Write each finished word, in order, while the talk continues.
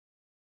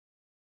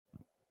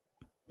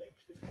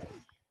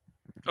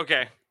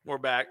Okay, we're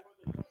back.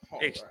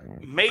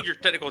 Major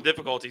technical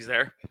difficulties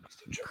there.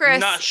 Chris,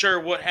 Not sure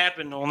what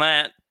happened on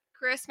that.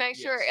 Chris, make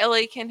sure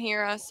Illy can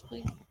hear us,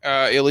 please.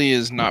 Illy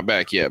is not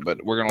back yet,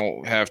 but we're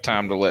gonna have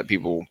time to let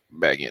people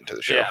back into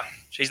the show. Yeah,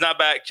 she's not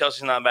back.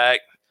 Chelsea's not back.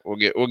 We'll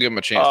give him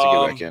a chance to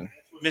get back in.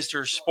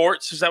 Mr.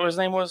 Sports, is that what his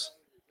name was?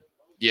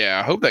 Yeah,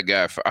 I hope that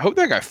guy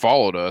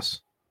followed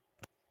us.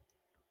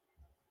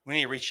 We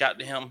need to reach out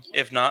to him.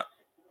 If not,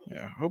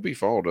 yeah, I hope he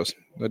followed us.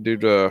 That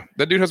dude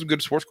has some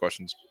good sports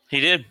questions.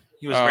 He did.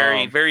 He was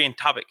very in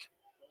topic.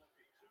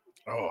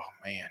 Oh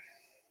man.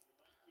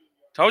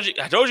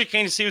 I told you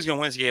Kansas City was going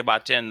to win this game by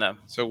 10, though.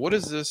 So what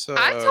is this?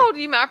 I told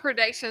you my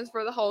predictions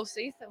for the whole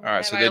season. All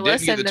right, so they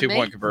didn't get the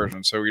 2-point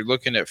conversion. So you're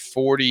looking at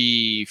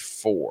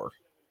 44.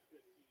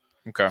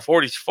 Okay.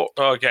 44.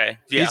 Okay.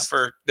 Yeah,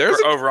 for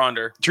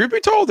over-under. Truth be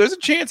told, there's a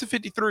chance of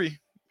 53.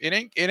 It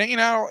ain't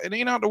out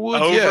the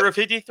woods yet. Over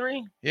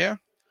 53? Yeah.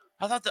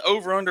 I thought the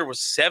over-under was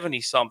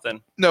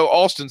 70-something. No,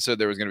 Austin said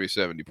there was going to be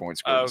 70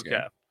 points scored this game.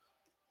 Okay.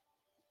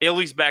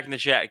 Illy's back in the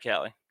chat,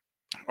 Callie.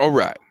 All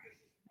right.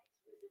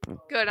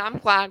 Good, I'm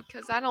glad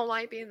because I don't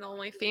like being the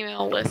only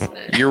female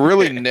listening. You're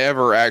really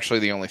never actually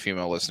the only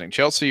female listening.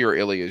 Chelsea or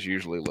Illy is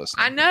usually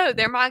listening. I know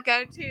they're my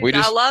go-to.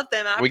 I love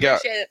them. I appreciate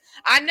it.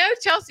 I know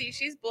Chelsea,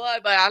 she's blood,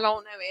 but I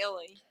don't know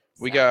Illy. So.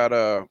 We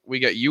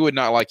got. You would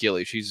not like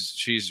Illy.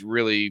 She's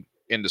really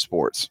into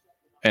sports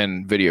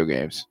and video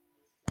games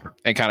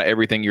and kind of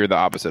everything you're the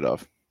opposite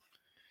of,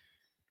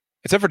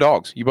 except for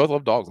dogs. You both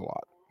love dogs a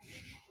lot.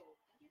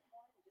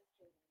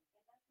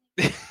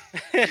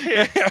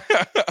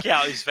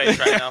 Callie's face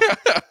right now. All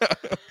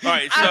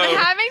right, so I'm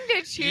having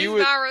to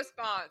choose my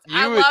response.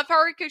 I love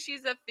her because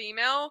she's a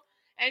female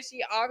and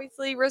she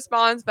obviously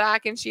responds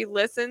back and she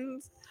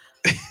listens.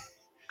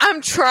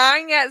 I'm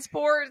trying at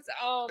sports.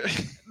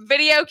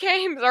 Video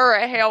games are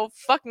a hell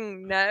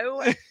fucking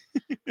no.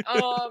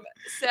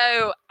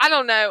 So I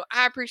don't know.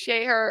 I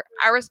appreciate her.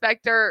 I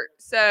respect her.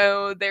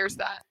 So there's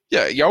that.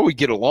 Yeah, y'all would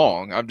get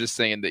along. I'm just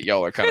saying that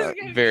y'all are kind of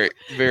very,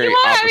 very you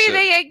opposite. You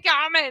want anything in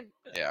common?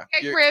 Yeah.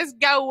 Hey, Chris,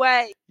 go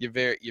away. You're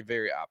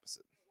very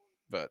opposite.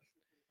 But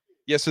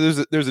yeah, so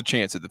there's a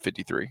chance at the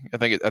 53. I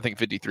think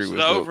 53 was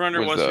the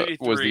over-under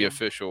was the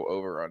official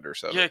over-under.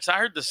 So yeah, because I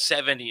heard the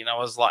 70 and I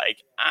was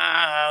like,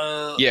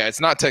 Yeah, it's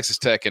not Texas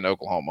Tech in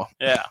Oklahoma.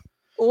 Yeah.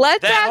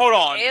 Let's ask hold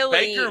on. Illy.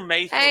 Baker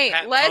Mayfield. Hey,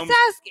 let's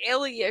ask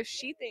Illy if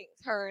she thinks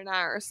her and I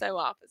are so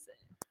opposite.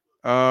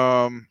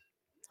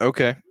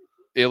 Okay,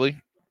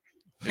 Illy.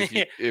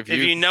 If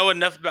you know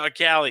enough about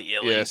Callie,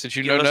 Illy. Yeah, since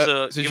you know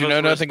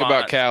nothing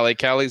about Callie.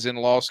 Callie's in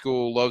law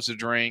school, loves to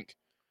drink,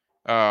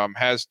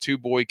 has 2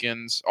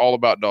 boykins, all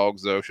about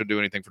dogs though. She'll do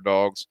anything for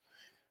dogs.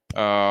 But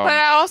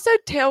I also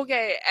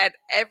tailgate at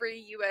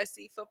every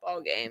USC football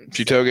game.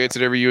 She tailgates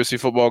at every USC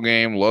football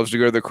game. Loves to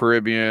go to the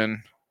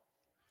Caribbean.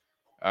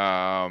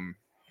 Does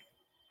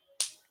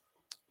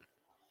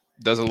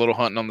a little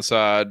hunting on the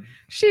side.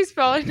 She's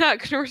probably not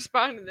going to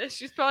respond to this.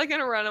 She's probably going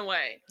to run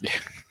away. Yeah.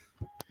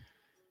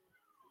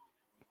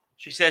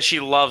 She says she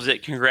loves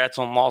it. Congrats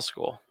on law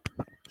school.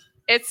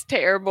 It's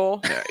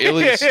terrible.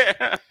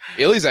 Yeah,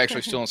 Illy's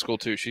actually still in school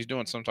too. She's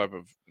doing some type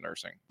of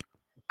nursing.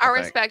 I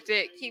respect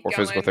it. Keep or going.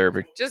 Physical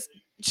therapy. Just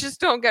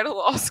don't go to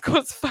law school.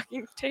 It's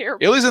fucking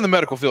terrible. Illy's in the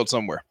medical field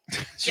somewhere.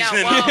 Yeah,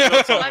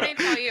 well, let me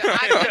tell you,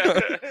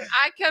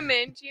 I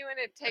commend you, and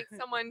it takes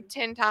someone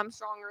 10 times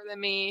stronger than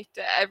me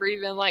to ever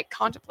even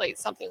contemplate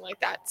something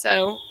like that.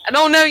 So I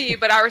don't know you,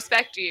 but I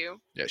respect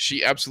you. Yeah,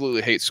 she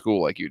absolutely hates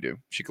school like you do.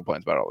 She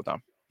complains about it all the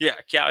time. Yeah,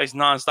 Callie's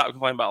nonstop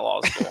complaining about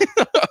law school.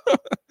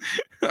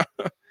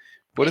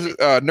 What is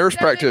it? Nurse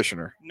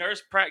practitioner.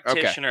 Nurse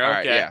practitioner. Okay.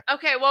 Right, yeah.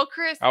 Okay. Well,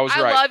 Chris, I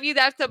right. love you.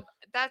 That's a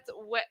step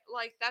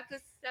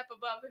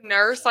above a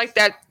nurse.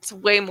 That's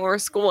way more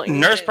schooling.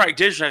 Nurse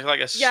practitioner is like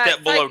a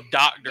step below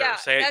doctor. Yeah,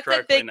 say it that's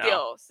correctly a big now.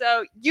 Deal.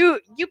 So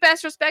you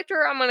best respect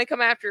her. I'm gonna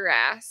come after your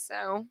ass.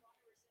 So.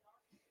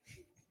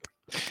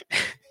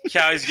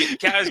 Callie's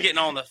getting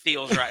on the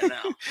feels right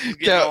now.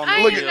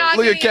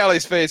 Look at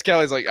Callie's face.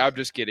 Callie's like, I'm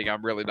just kidding.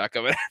 I'm really not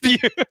coming after you.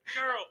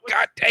 Girl,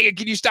 God dang it.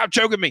 Can you stop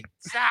choking me?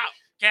 Stop,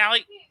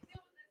 Callie.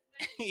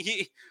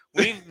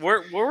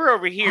 we're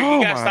over here.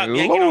 You gotta stop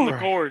yanking on the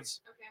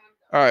cords.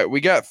 All right, we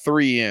got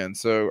 3 in,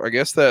 so I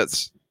guess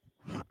that's.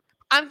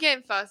 I'm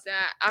getting fussed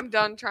at. I'm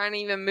done trying to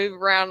even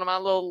move around on my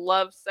little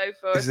love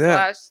sofa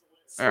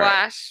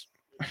slash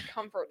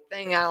comfort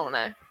thing. I don't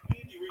know.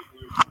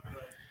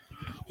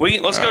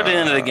 Let's go to the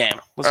end of the game.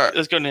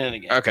 Let's go to the end of the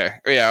game. Okay.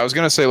 Yeah, I was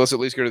gonna say let's at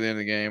least go to the end of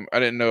the game. I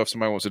didn't know if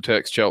somebody wants to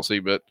text Chelsea,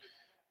 but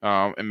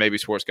and maybe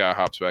Sports Guy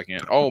hops back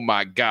in. Oh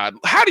my God!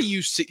 How do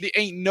you see? There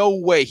ain't no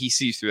way he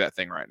sees through that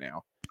thing right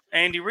now.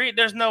 Andy Reid,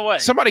 there's no way.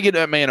 Somebody get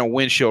that man a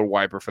windshield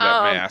wiper for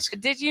that mask.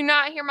 Did you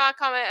not hear my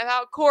comment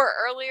about court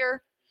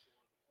earlier?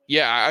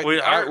 Yeah, we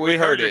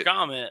heard your it.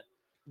 comment.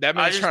 That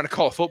man's trying to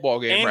call a football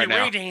game right now.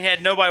 Andy Reid ain't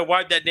had nobody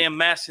wipe that damn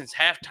mask since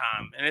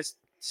halftime, and it's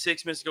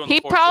 6 minutes ago in the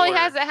He fourth probably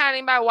quarter. hasn't had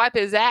anybody wipe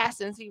his ass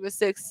since he was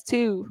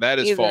 6'2". That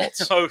is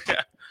false. Okay.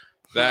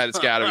 That has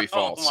got to be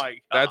false. Oh my God.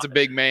 That's a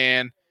big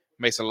man,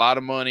 makes a lot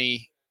of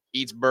money,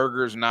 eats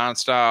burgers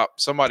nonstop.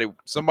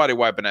 Somebody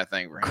wiping that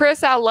thing for him.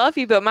 Chris, I love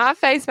you, but my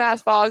face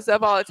mask fogs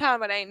up all the time,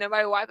 but ain't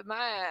nobody wiping my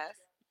ass.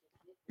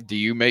 Do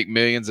you make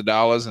millions of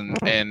dollars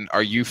and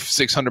are you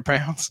 600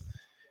 pounds?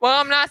 Well,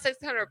 I'm not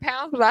 600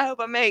 pounds, but I hope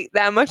I make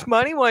that much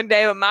money one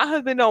day. But my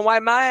husband don't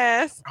wipe my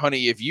ass.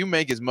 Honey, if you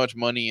make as much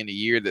money in a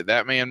year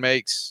that man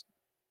makes.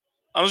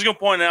 I was going to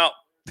point out,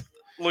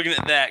 looking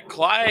at that,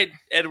 Clyde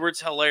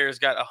Edwards-Helaire has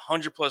got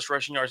 100+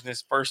 rushing yards in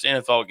his first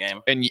NFL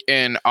game.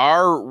 And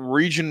our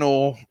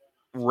regional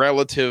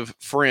relative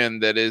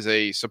friend that is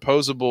a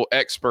supposable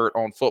expert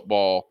on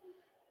football,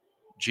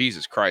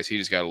 Jesus Christ, he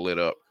just got lit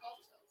up.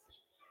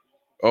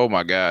 Oh,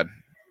 my God.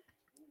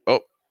 Oh,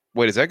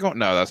 wait, is that going?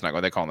 No, that's not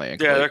going. They're calling that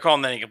incomplete. Yeah, they're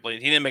calling that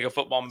incomplete. He didn't make a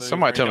football move.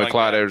 Somebody tell me like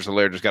Clyde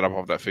Edwards-Helaire just got up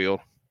off that field.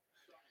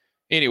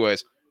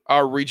 Anyways,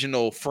 our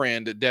regional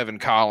friend, Devin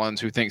Collins,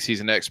 who thinks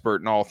he's an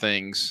expert in all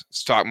things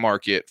stock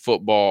market,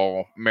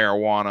 football,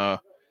 marijuana,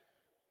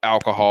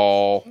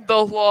 alcohol,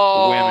 The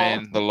law.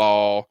 women, the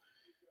law.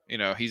 You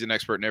know, he's an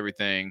expert in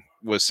everything,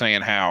 was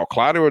saying how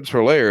Clyde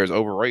Edwards-Helaire is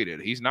overrated.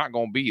 He's not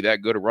going to be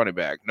that good a running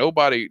back. No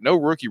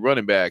rookie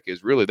running back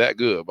is really that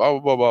good. Blah,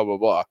 blah, blah, blah, blah,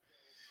 blah.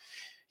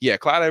 Yeah,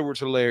 Clyde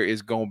Edwards-Helaire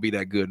is going to be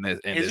that good.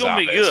 He's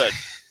going to be good.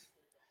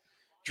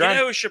 You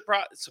know who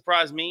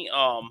surprised me?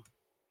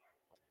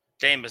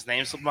 Damn, his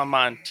name slipped my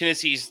mind.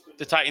 Tennessee's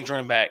the Titans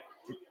running back.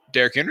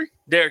 Derrick Henry?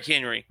 Derrick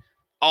Henry.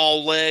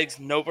 All legs,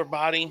 no upper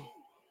body.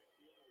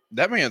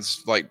 That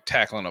man's like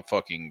tackling a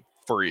fucking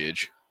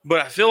fridge.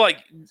 But I feel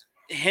like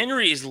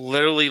Henry is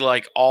literally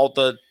like all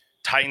the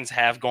Titans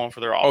have going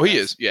for their offense. Oh, he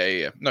is.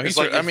 Yeah. No, he's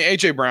like,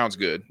 AJ Brown's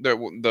good.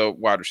 The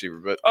wide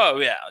receiver, but I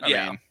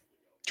mean,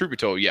 truth be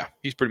told, yeah,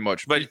 he's pretty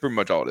much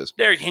all it is.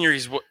 Derrick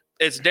Henry's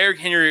it's Derrick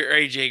Henry or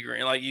AJ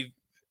Green. Like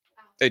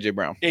AJ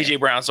Brown. AJ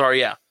Brown, sorry,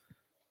 yeah.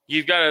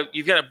 You've got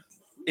to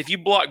if you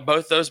block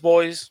both those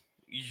boys,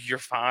 you're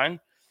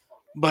fine.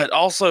 But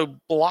also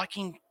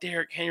blocking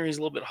Derrick Henry is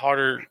a little bit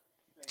harder.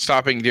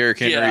 Stopping Derrick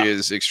Henry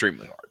is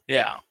extremely hard.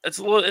 Yeah, it's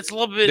a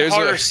little bit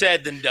harder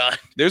said than done.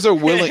 There's a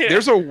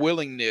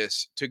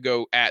willingness to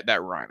go at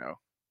that rhino.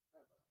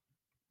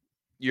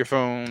 Your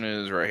phone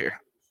is right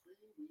here.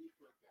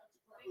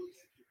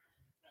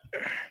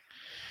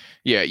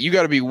 Yeah, you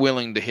got to be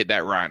willing to hit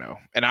that rhino,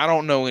 and I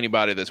don't know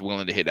anybody that's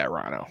willing to hit that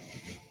rhino.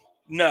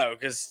 No,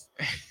 because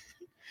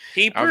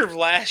he proved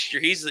last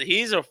year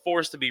he's a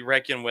force to be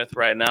reckoned with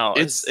right now.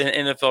 It's an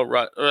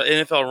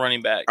NFL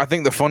running back. I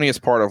think the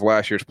funniest part of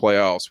last year's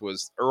playoffs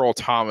was Earl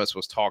Thomas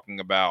was talking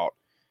about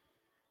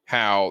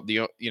how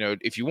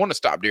if you want to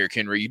stop Derrick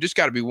Henry, you just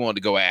got to be willing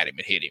to go at him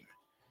and hit him.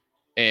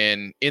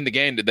 And in the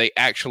game that they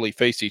actually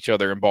faced each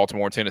other in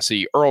Baltimore,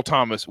 Tennessee, Earl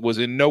Thomas was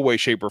in no way,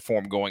 shape, or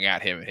form going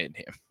at him and hitting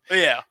him.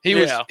 Yeah,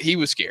 he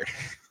was scared.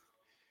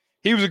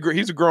 He's a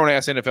grown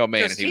ass NFL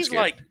man, and he was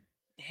scared.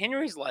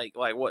 Henry's like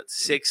what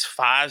 6'5",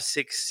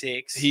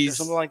 6'6", or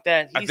something like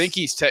that. I think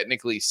he's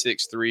technically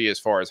 6'3" as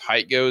far as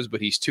height goes,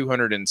 but he's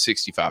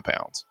 265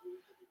 pounds.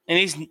 And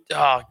he's and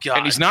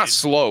he's not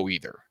slow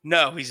either.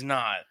 No, he's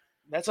not.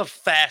 That's a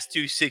fast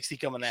 260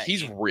 coming at you.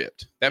 He's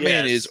ripped. That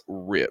man is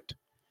ripped.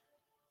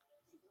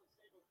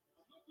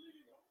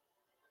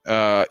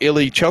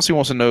 Illy, Chelsea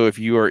wants to know if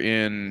you are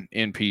in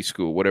NP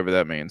school, whatever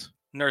that means.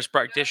 Nurse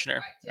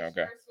practitioner.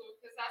 Okay.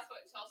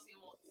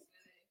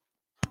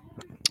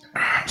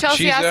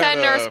 Chelsea, I said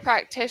nurse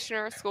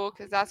practitioner school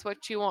because that's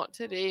what you want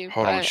to do.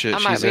 Hold on, shit.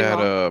 She's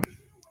at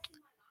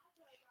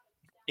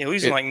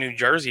he's in like New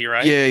Jersey,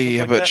 right?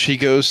 Yeah, but she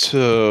goes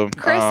to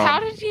Chris,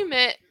 how did you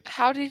meet?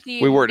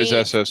 We worked as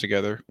SS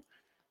together.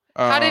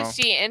 How did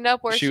she end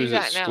up where she's was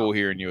at school now?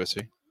 here in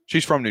USC.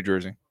 She's from New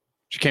Jersey.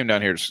 She came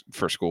down here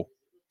for school.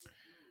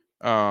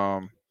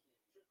 Fuck.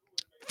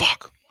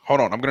 Hold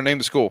on. I'm gonna name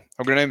the school.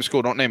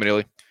 Don't name it,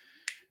 Illy.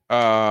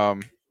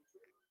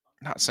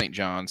 Not St.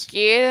 John's.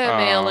 Get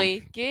him,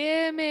 Illy.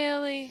 Get him,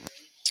 Illy.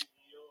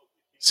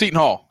 Seton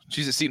Hall.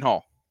 She's at Seton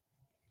Hall.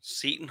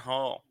 Seton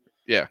Hall.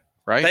 Yeah.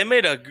 Right. They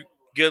made a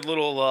good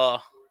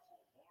little.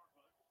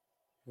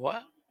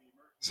 What?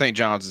 St.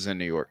 John's is in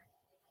New York.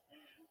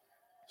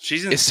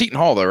 It's Seton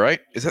Hall though, right?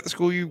 Is that the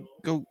school you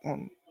go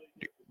on?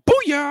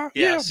 Booyah!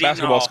 Yeah,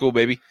 basketball school,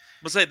 baby.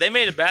 But say they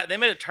made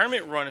a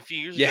tournament run a few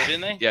years ago,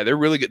 didn't they? Yeah, they're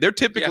really good. They're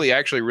typically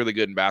actually really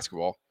good in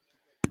basketball.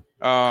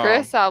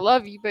 Chris, I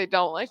love you, but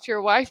don't let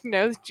your wife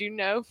know that you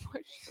know.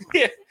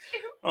 Yeah.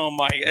 Oh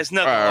my, it's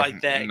nothing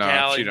like that,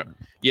 Callie. She don't.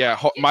 Yeah,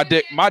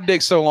 my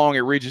dick's so long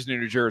it reaches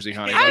New Jersey,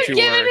 honey. I'm Don't you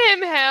giving worry.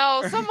 him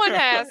hell. Someone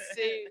has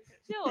to.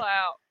 Chill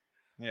out.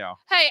 Yeah.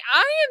 Hey, I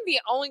am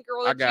the only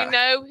girl that you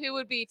know who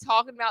would be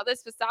talking about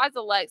this besides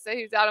Alexa,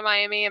 who's out of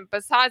Miami, and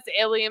besides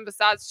Ellie and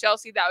besides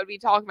Chelsea that would be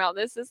talking about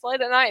this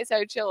late at night,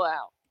 so chill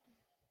out.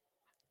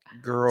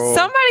 Girl.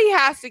 Somebody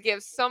has to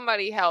give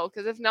somebody hell,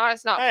 because if not,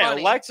 it's not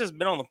funny. Alexa's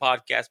been on the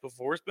podcast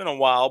before. It's been a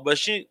while, but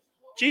she's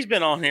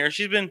been on here.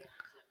 She's been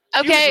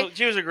okay.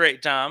 She was a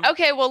great time.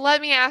 Okay, well, let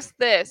me ask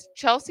this.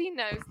 Chelsea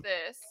knows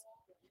this.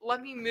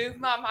 Let me move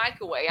my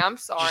mic away. I'm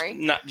sorry.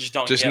 Not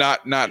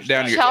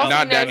down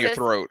your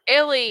throat.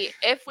 Illy,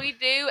 if we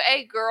do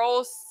a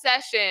girls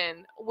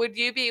session, would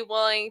you be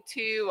willing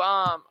to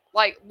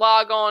like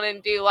log on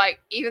and do like,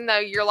 even though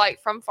you're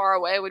like from far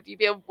away, would you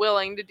be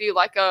willing to do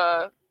like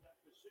a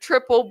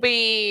triple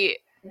B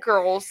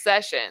girls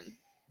session?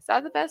 Is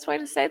that the best way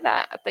to say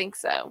that? I think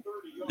so.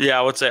 Yeah,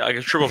 I would say like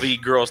a triple V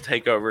girls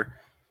takeover.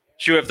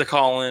 She would have to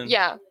call in.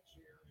 Yeah.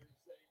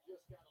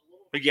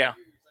 But yeah.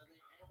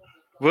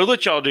 We'll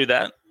let y'all do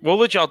that. We'll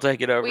let y'all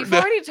take it over. We've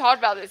already talked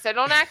about this, so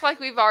don't act like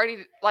we've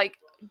already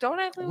don't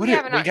act like we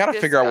haven't. We got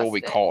to figure out what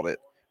we called it.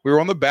 We were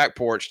on the back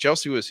porch.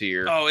 Chelsea was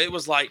here. Oh, it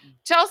was like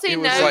Chelsea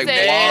knows like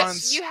it.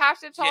 blondes. You have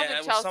to talk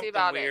to Chelsea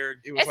about weird.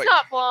 it. It's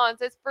not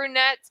blondes. It's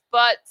brunettes,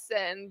 butts,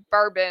 and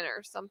bourbon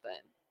or something.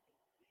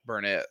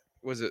 Burnett.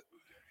 Was it?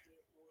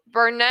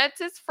 Burnett's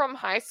is from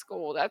high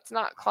school. That's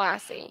not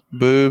classy.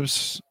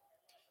 Boobs.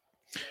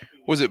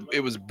 Was it?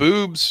 It was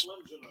boobs.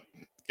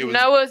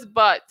 No, it was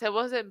butts. It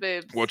wasn't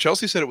boobs. Well,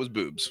 Chelsea said it was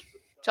boobs.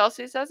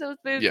 Chelsea says it was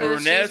boobs. Yeah.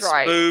 Brunettes,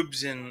 right.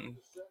 boobs, and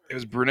it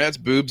was brunettes,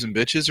 boobs, and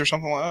bitches, or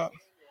something like that.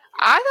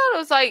 I thought it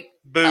was like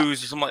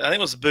booze or something. I think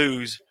it was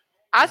booze.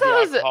 I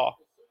thought it was.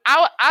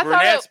 I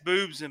brunettes, thought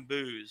boobs, and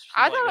booze.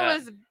 I thought it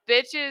was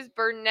bitches,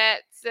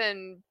 brunettes,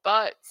 and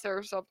butts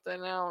or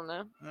something. I don't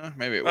know.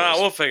 Maybe it was.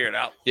 We'll figure it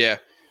out. Yeah,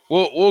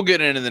 we'll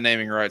get into the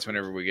naming rights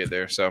whenever we get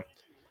there. So,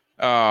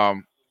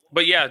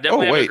 but yeah,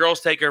 definitely have a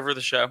girls take over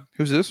the show.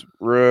 Who's this?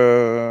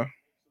 Rohit?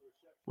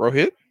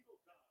 Rohit.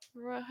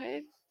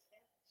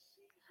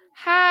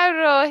 Hi,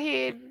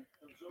 Rohit.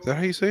 Is that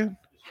how you say it?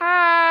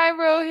 Hi,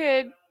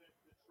 Rohit.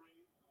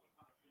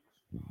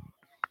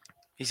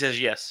 He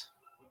says yes.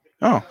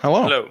 Oh,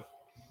 hello. Hello.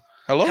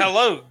 Hello.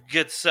 Hello,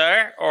 good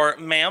sir or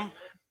ma'am.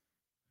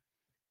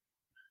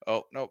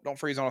 Oh, no, don't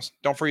freeze on us.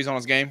 Don't freeze on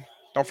us, game.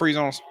 Don't freeze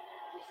on us.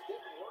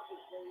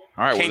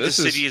 All right, Kansas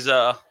City is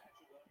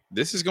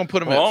this is going to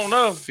put them well, at I don't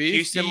know. 50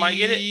 Houston might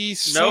get it.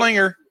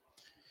 Slinger. Nope.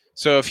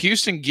 So if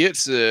Houston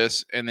gets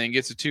this and then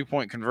gets a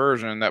 2-point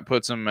conversion, that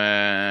puts them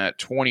at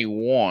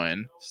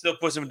 21. Still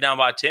puts them down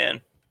by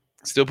 10.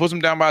 Still puts them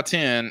down by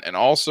 10, and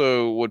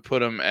also would put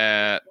them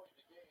at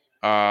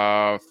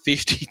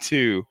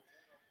 52.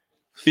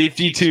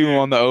 52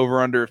 on the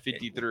over-under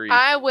 53.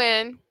 I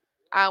win.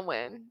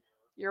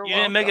 You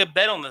didn't make a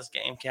bet on this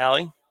game,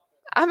 Callie.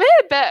 I made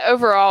a bet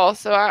overall,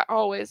 so I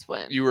always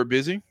win. You were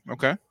busy?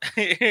 Okay.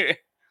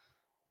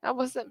 I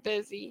wasn't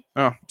busy.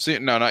 Oh, see,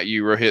 no, not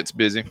you. Rohit's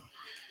busy.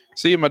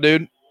 See you, my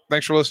dude.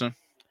 Thanks for listening.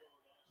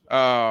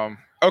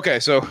 Okay,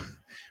 so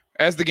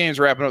as the game's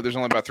wrapping up, there's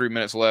only about 3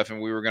 minutes left, and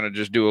we were going to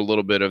just do a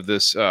little bit of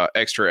this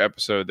extra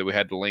episode that we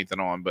had to lengthen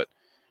on. But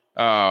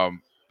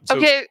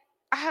okay,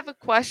 I have a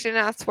question.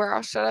 I swear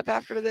I'll shut up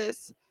after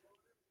this.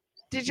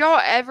 Did y'all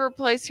ever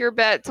place your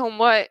bets on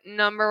what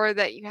number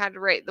that you had to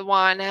rate the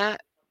wine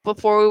at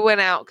before we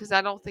went out? Because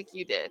I don't think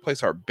you did.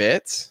 Place our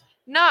bets?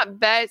 Not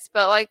bets,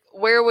 but like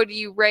where would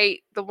you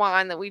rate the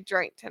wine that we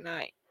drank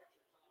tonight?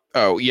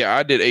 Oh, yeah,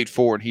 I did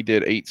 8.4 and he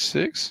did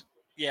 8.6.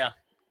 Yeah.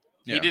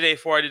 He did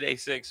 8.4, I did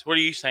 8.6. What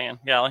are you saying,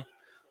 Callie?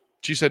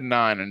 She said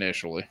 9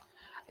 initially.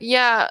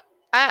 Yeah,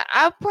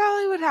 I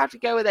probably would have to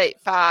go with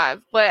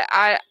 8.5, but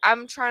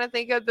I'm trying to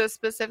think of the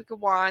specific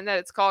wine that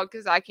it's called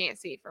because I can't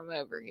see from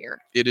over here.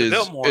 It is.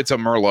 It's a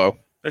Merlot.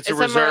 It's a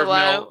reserve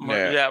Merlot.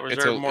 Reserve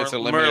it's a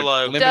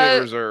Merlot.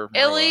 Limited reserve. Merlot.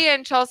 Illy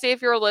and Chelsea,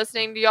 if you're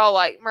listening, do y'all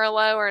like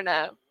Merlot or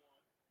no?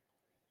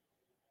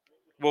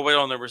 We'll wait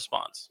on the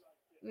response.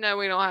 No,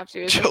 we don't have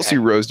to. It's Chelsea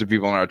roasted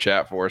people in our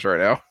chat for us right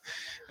now.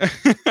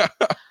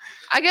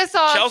 I guess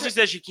Chelsea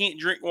says she can't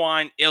drink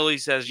wine. Illy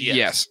says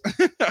yes.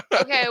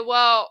 Okay,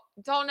 well,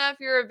 don't know if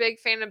you're a big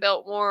fan of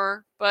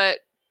Biltmore, but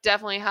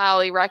definitely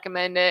highly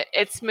recommend it.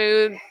 It's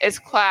smooth. It's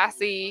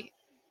classy.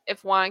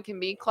 If wine can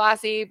be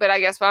classy, but I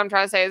guess what I'm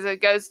trying to say is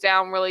it goes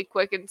down really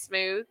quick and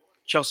smooth.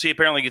 Chelsea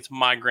apparently gets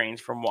migraines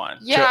from wine.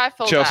 Yeah, I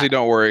feel Chelsea, that.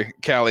 Don't worry.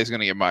 Callie's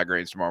going to get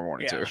migraines tomorrow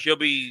morning too. She'll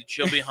be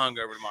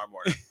hungover tomorrow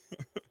morning.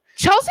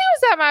 Chelsea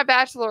was at my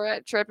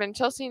bachelorette trip, and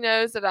Chelsea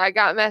knows that I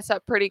got messed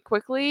up pretty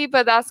quickly,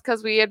 but that's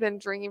because we had been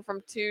drinking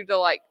from 2 to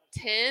like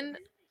 10.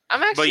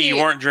 But you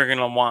weren't drinking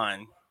the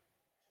wine.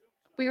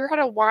 We were at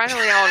a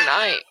winery all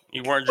night.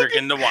 You weren't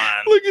drinking the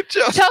wine. Look at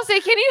Chelsea. Chelsea,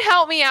 can you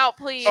help me out,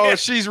 please? Oh,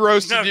 she's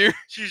roasted you.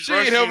 She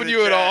ain't helping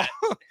you at all.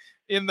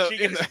 In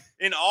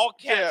all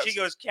caps, she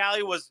goes,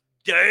 Callie was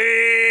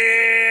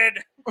dead.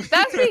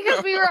 That's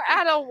because we were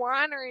at a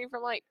winery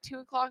from like 2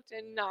 o'clock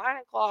to 9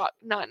 o'clock.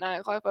 Not 9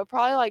 o'clock, but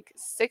probably like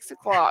 6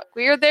 o'clock.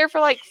 We were there for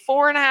like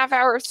 4.5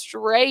 hours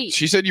straight.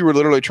 She said you were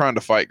literally trying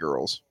to fight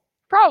girls.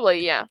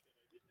 Probably, yeah.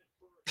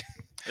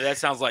 That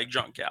sounds like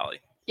drunk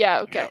Callie.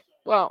 Yeah, okay. Yeah.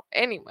 Well,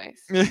 anyways.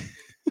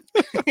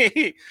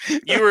 you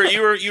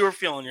were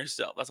feeling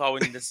yourself. That's all we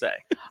need to say.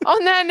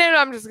 On that note,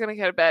 I'm just gonna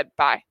go to bed.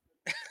 Bye.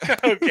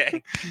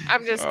 Okay.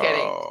 I'm just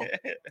kidding. All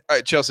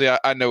right, Chelsea,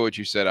 I know what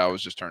you said. I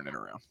was just turning it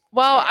around.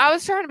 Well, I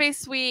was trying to be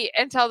sweet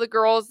and tell the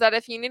girls that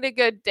if you need a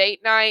good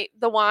date night,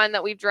 the wine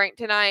that we drank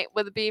tonight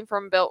with it being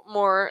from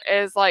Biltmore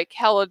is like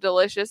hella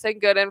delicious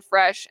and good and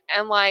fresh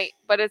and light,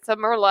 but it's a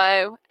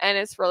Merlot and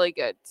it's really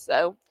good.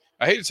 So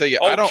I hate to say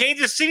I don't.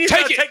 Kansas City's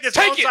gonna take this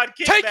onside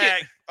kick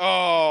back.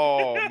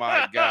 Oh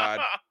my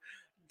God.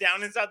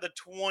 Down inside the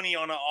 20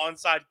 on an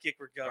onside kick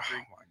recovery.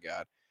 Oh my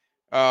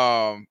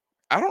God.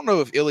 I don't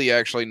know if Illy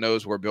actually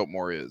knows where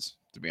Biltmore is,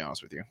 to be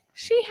honest with you.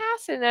 She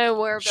has to know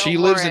where She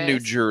Biltmore lives in New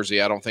is.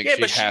 Jersey. I don't think Yeah,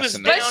 she but she has was to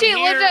know. But down she here.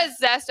 lived at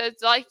Zesta.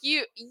 It's like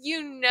you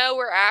know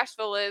where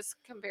Asheville is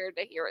compared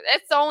to here.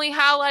 That's the only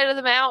highlight of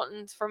the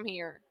mountains from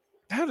here.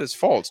 That is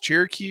false.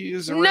 Cherokee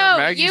is around No,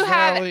 Maggie's you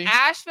Valley.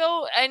 have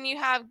Asheville and you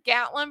have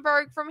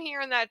Gatlinburg from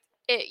here, and that's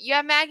it. You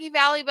have Maggie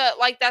Valley, but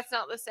like that's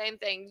not the same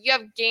thing. You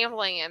have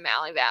gambling in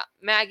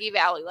Maggie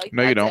Valley. Like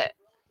No, you that's don't. it.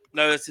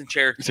 No, it's in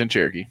Cherokee. It's in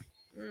Cherokee.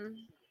 Mm.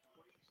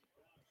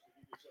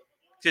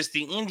 Just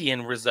the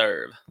Indian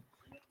Reserve.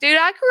 Dude,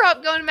 I grew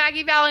up going to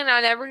Maggie Valley, and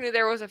I never knew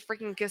there was a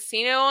freaking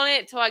casino on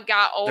it until I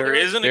got older. There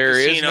isn't a There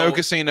is casino no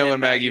casino in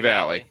Maggie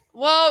Valley.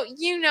 Well,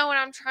 you know what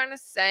I'm trying to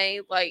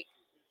say. Like,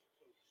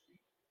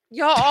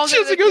 y'all all go to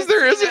Jessica the goes,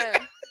 "There casino."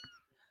 isn't.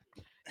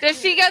 Does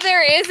she go,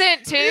 there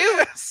isn't too?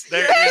 Yes.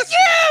 There Thank is-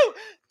 you!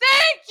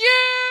 Thank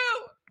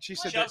you! She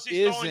said Chelsea's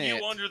there throwing isn't.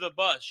 you under the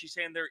bus. She's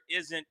saying there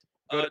isn't.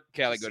 Go to- a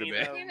Callie, go to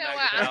casino bed. You in know Maggie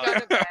what? I'm Valley.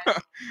 going to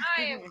bed.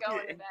 I am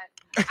going to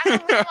bed. I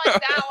don't mean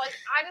like that. Like,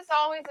 I just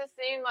always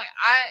assumed,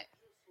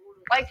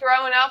 like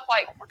growing up,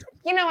 like,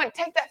 you know what?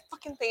 Take that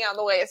fucking thing out of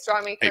the way. It's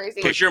driving me Hey,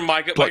 crazy. Push your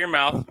mic up by your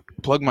mouth.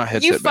 Plug my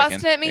headset You back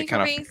fussed in. at me It for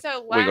kind of being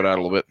so loud. wiggled out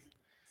a little bit.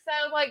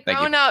 So, like, Thank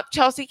growing up,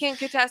 Chelsea can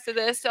contest to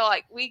this. So,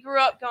 like, we grew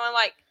up going,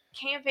 like,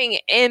 camping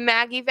in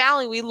Maggie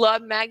Valley. We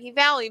love Maggie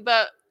Valley.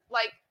 But,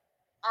 like,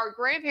 our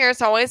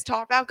grandparents always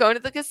talked about going to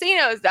the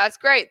casinos. That's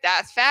great.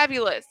 That's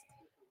fabulous.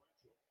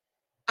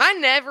 I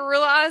never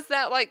realized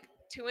that, like,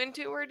 2 and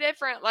 2 were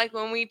different. Like,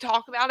 when we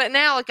talk about it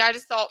now, like, I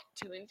just thought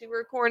 2 and 2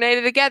 were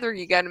coordinated together.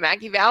 You go to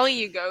Maggie Valley,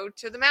 you go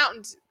to the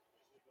mountains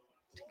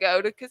to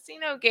go to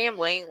casino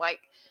gambling. Like,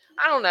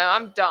 I don't know.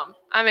 I'm dumb.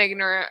 I'm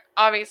ignorant.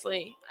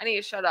 Obviously, I need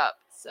to shut up.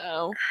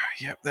 So,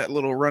 Yep, that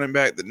little running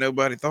back that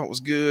nobody thought was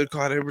good,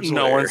 Clyde Edwards.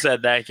 No one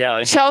said that,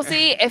 Callie.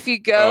 Chelsea, if you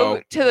go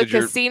Oh, to the did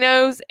your-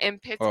 casinos in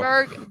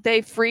Pittsburgh,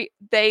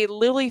 they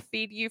literally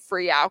feed you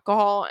free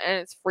alcohol, and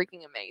it's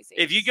freaking amazing.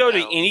 If you go to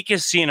So, any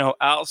casino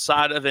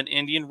outside of an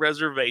Indian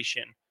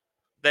reservation,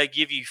 they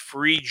give you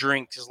free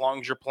drinks as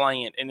long as you're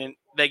playing. And then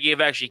they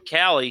gave actually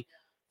Callie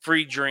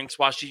free drinks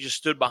while she just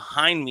stood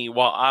behind me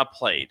while I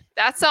played.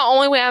 that's the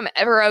only way I'm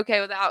ever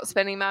okay without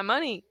spending my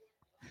money.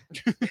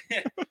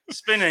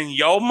 Spending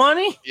your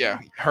money? Yeah,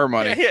 her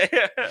money.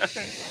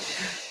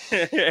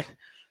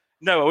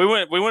 No, we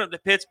went up to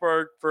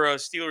Pittsburgh for a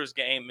Steelers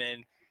game,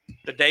 and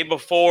the day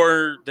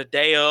before, the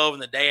day of,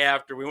 and the day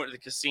after, we went to the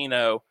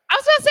casino. I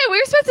was about to say we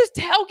were supposed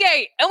to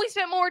tailgate, and we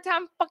spent more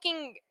time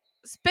fucking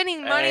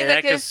spending money Hey, at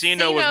that the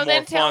casino was more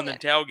than fun than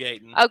tailgate.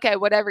 tailgating. Okay,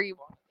 whatever you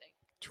want.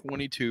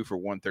 22 for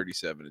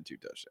 137 and 2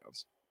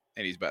 touchdowns,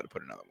 and he's about to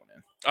put another one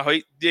in.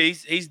 Oh,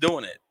 he's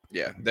doing it.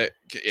 Yeah, that.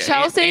 Yeah,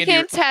 Chelsea Andy-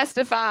 can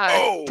testify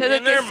Oh, to the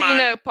never mind.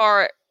 casino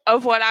part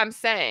of what I'm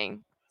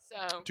saying.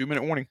 So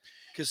 2-minute warning.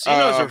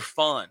 Casinos Uh, are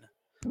fun.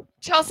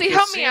 Chelsea,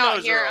 help me out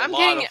Casinos here. are a I'm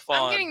lot of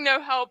fun. getting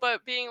no help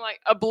but being like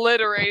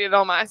obliterated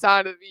on my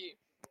side of you.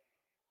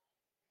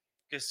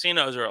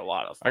 Casinos are a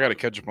lot of fun. I got to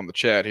catch up on the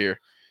chat here.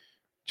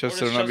 Chelsea,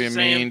 is I'm not Chelsea being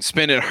saying? mean.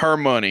 Spending her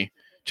money.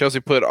 Chelsea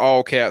put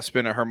all caps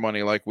spending her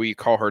money like we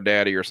call her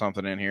daddy or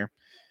something in here.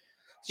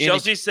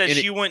 Chelsea said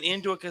any- she went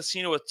into a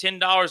casino with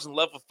 $10 and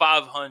left with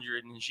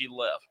 $500, and she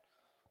left.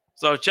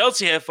 So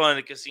Chelsea had fun at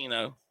the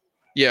casino.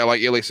 Yeah,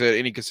 like Illy said,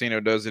 any casino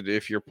does it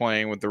if you're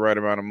playing with the right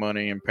amount of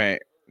money and pay.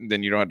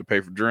 Then you don't have to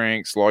pay for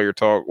drinks. Lawyer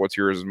talk. What's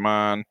yours is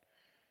mine.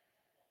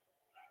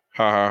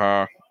 Ha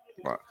ha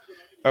ha.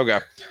 Okay.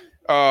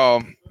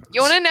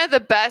 You want to know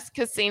the best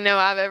casino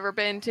I've ever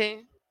been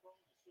to?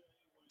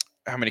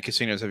 How many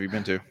casinos have you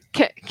been to?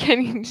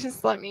 Can you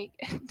just let me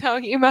tell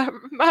you my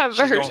She's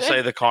version? gonna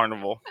say the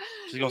carnival.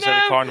 She's gonna say No,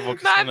 the carnival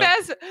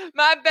casino.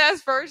 my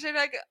best version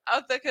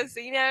of the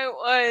casino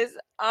was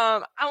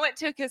I went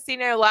to a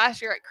casino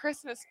last year at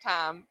Christmas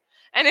time,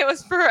 and it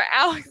was for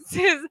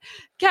Alex's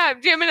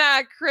Cap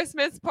Gemini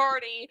Christmas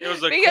party. It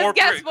was a because corporate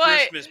guess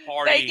what? Christmas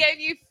party. They gave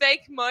you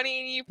fake money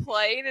and you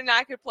played, and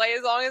I could play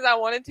as long as I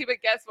wanted to. But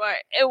guess what?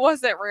 It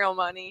wasn't real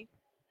money.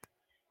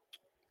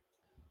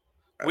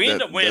 We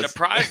ended up winning a That's-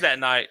 prize that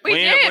night. We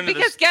ended up did winning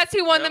because this- guess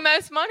who won the Yep.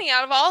 most money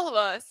out of all of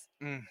us?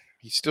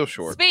 He's still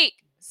short. Speak.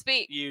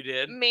 You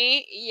did.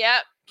 Me.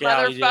 Yep.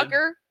 Callie did.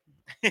 Motherfucker.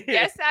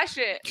 Guess that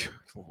shit. Good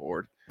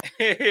Lord.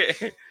 Callie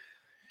ended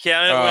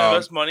up winning Um,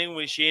 us money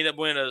when she ended up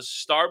winning a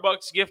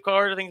Starbucks gift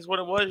card. I think is what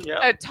it was. Yeah.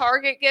 A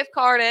Target gift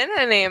card and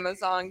an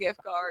Amazon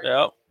gift card.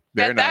 Yep.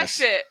 Very Get that nice.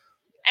 shit.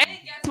 And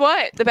guess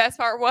what? The best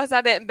part was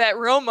I didn't bet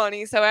real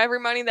money, so every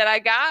money that I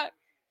got,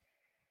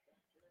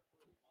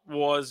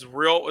 Was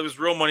real. It was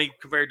real money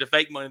compared to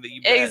fake money that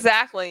you bet.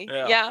 exactly.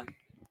 Yeah. Yeah.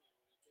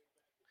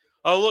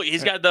 Oh look,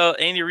 he's got the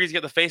Andy Reid's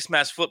got the face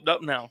mask flipped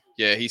up now.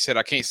 Yeah, he said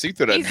I can't see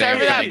through that He's damn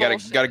over that thing. Got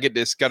bullshit. to get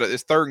this.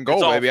 It's third and goal,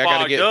 It's all baby. I got to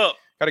fogged get up.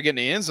 in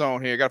the end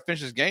zone here. Got to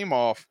finish this game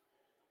off.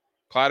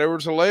 Clyde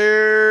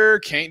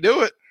Edwards-Helaire can't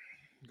do it.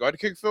 Go ahead to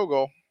kick a field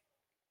goal.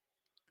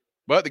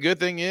 But the good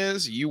thing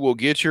is you will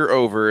get your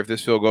over if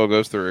this field goal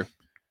goes through.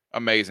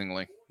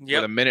 Amazingly. Yep.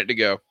 With a minute to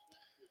go.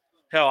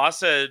 Hell, I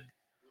said.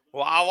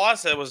 Well, all I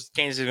said was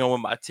Kansas is going to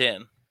win by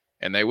 10.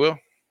 And they will.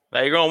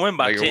 They're going to win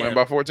by 10. They're going to win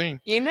by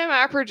 14. You know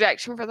my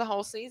projection for the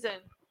whole season.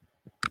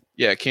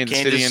 Yeah, Kansas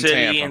City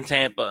City and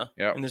Tampa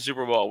Yep. in the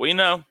Super Bowl. We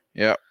know.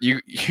 Yeah, you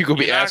gonna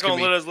be You're not asking going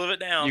me. to let us live it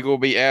down. You gonna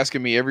be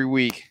asking me every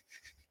week.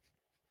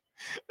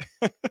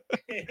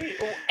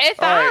 If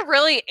All I right.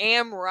 really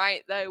am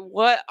right, though,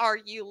 what are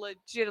you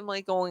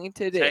legitimately going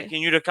to do?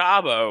 Taking you to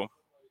Cabo.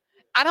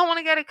 I don't want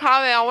to go to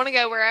Cabo. I want to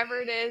go wherever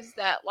it is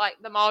that, like,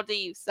 the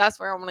Maldives. That's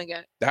where I want to go.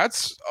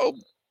 That's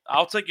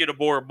I'll take you to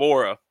Bora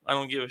Bora. I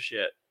don't give a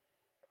shit.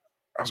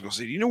 I was gonna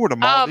say. Do you know where the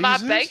Oh, Maldives my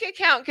is? bank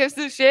account gives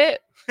a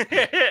shit.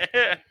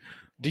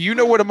 Do you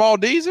know where the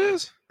Maldives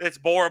is? It's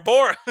Bora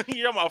Bora.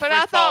 You know my But I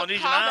French thought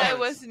Polynesian Cabo islands.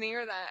 was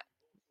near that.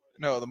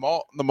 No,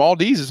 the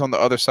Maldives is on the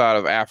other side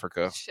of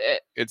Africa.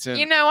 Shit. It's in.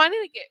 You know, I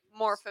need to get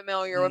more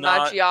familiar with my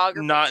Not-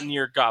 geography. Not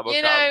near Cabo.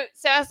 You know,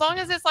 so as long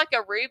as it's like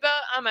Aruba,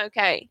 I'm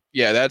okay.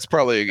 Yeah, that's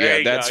probably There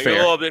you that's go. fair.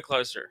 You're a little bit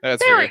closer.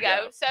 That's There fair. we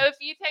go. So if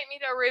you take me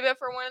to Aruba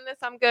for one of this,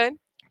 I'm good.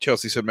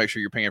 Chelsea said, make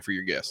sure you're paying for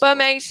your guests. But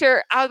make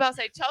sure, I was about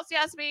to say, Chelsea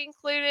has to be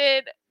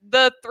included.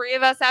 The three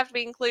of us have to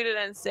be included,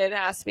 and Sid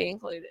has to be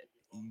included.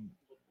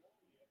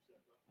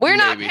 We're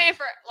not Maybe. paying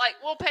for, like,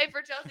 we'll pay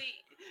for Chelsea.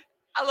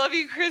 I love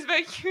you, Chris,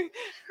 but you.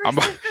 I'm-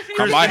 Chris,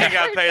 I might have-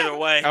 got to pay their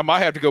way. I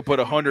might have to go put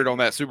 100 on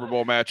that Super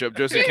Bowl matchup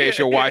just in case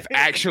your wife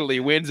actually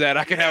wins that.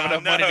 I can have Yeah,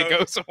 enough money to no.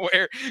 go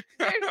somewhere.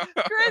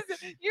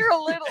 Chris, you're a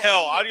little.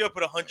 Hell, I'd go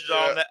put $100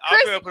 on that.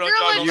 Chris, I'd go put $100 you're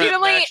on that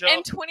legitimately matchup.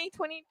 in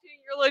 2022.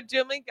 You're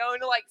legitimately going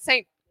to like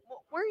St.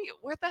 Where are you?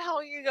 Where the hell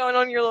are you going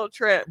on your little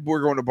trip?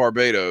 We're going to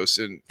Barbados,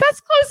 and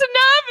That's close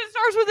enough. It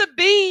starts with a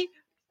B.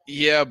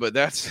 yeah, but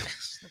that's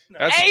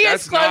A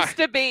is close not.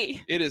 to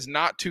B. It is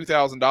not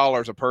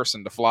 $2,000 a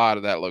person to fly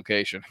to that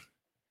location.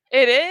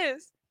 It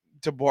is.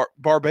 To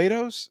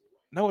Barbados?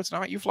 No, it's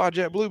not. You fly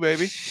JetBlue,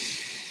 baby.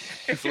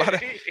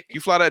 You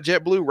fly that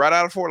JetBlue right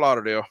out of Fort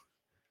Lauderdale.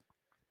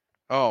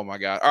 Oh my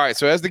God! All right,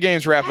 so as the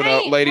game's wrapping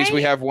up, Hey, ladies,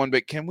 we hey. have one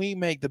big. Can we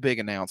make the big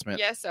announcement?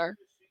 Yes, sir.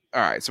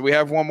 All right, so we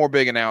have one more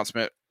big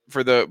announcement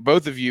for the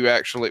both of you.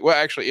 Actually,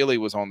 Illy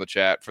was on the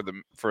chat for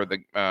the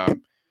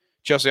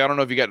Chelsea. I don't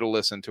know if you got to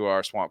listen to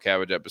our Swamp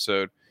Cabbage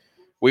episode.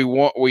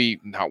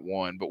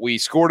 We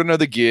scored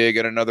another gig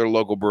at another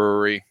local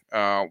brewery.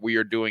 We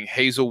are doing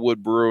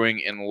Hazelwood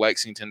Brewing in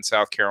Lexington,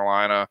 South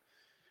Carolina,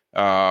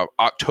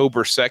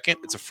 October 2nd.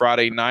 It's a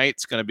Friday night.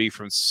 It's going to be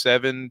from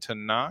 7 to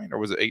 9, or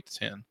was it 8 to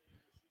 10?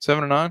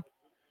 7 to 9?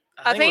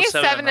 I think it's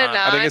 7 to 9.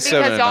 I think it's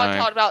because 7 to y'all 9.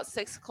 talked about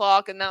 6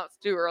 o'clock, and now it's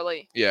too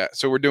early. Yeah,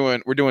 so we're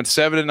doing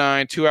 7 to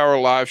 9, 2-hour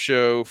live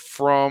show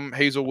from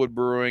Hazelwood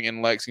Brewing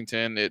in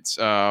Lexington. It's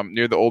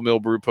near the Old Mill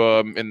Brew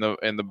Pub in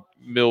the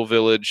Mill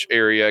Village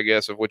area, I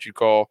guess, of what you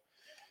call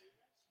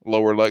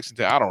Lower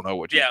Lexington. I don't know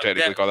what you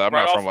technically call that. I'm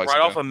right not from off,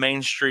 Lexington. Right off of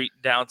Main Street,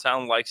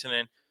 downtown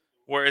Lexington,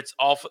 where it's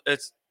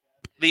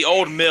the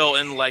old mill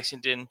in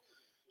Lexington.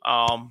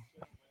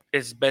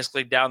 It's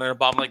basically down there in the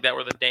bottom like that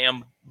where the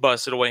dam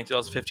busted away in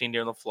 2015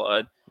 during the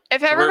flood.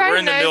 If we're everybody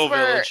in the Mill knows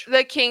where Village.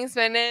 the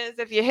Kingsman is,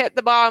 if you hit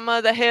the bottom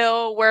of the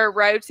hill where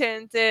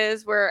Rotens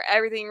is, where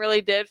everything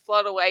really did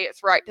flood away,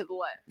 it's right to the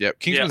left. Yep,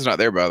 Kingsman's not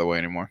there, by the way,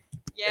 anymore.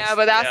 Yeah,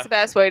 but that's yeah. the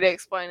best way to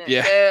explain it.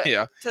 Yeah, to,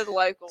 yeah. to the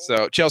local.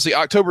 So Chelsea,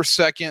 October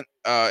 2nd,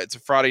 it's a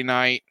Friday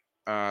night,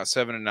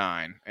 7 to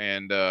 9,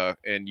 and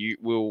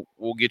we'll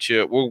get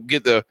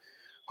the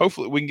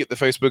hopefully we can get the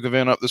Facebook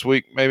event up this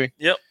week, maybe.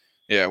 Yep.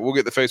 Yeah, we'll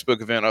get the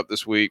Facebook event up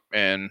this week,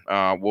 and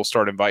we'll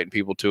start inviting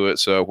people to it.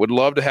 So would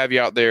love to have you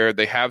out there.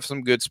 They have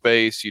some good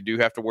space. You do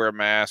have to wear a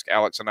mask.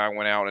 Alex and I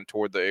went out and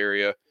toured the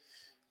area.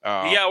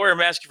 You gotta wear a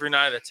mask if you're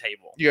not at a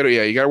table. You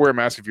gotta wear a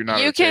mask if you're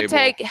not. You at a can table.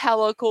 take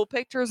hella cool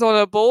pictures on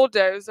a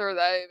bulldozer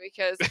though,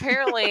 because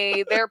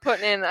apparently they're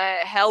putting in a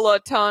hella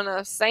ton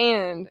of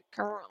sand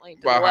currently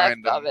to the left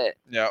Behind of them. it.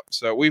 Yeah,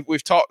 so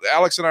we've talked.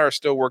 Alex and I are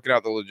still working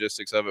out the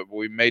logistics of it, but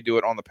we may do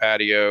it on the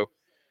patio.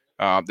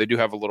 They do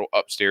have a little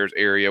upstairs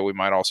area. We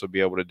might also be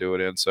able to do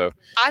it in. So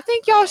I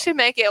think y'all should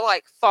make it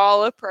like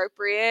fall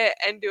appropriate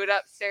and do it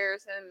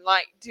upstairs and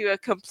like do a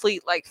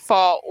complete like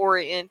fall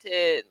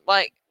oriented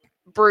like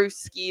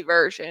brewski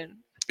version.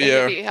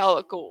 Yeah. It'd be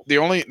hella cool. the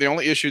only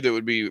issue that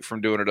would be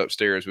from doing it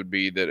upstairs would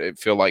be that it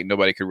feel like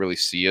nobody could really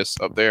see us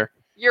up there.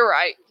 You're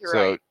right. You're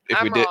So right. if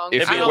I'm we did, wrong.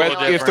 if I the don't weather-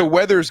 like if it. the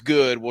weather's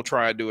good, we'll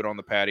try and do it on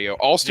the patio.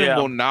 Austin Yeah.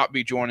 will not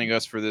be joining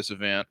us for this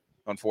event,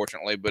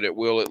 unfortunately, but it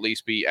will at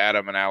least be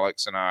Adam and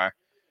Alex and I.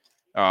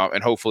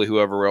 And hopefully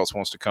whoever else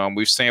wants to come.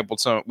 We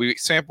sampled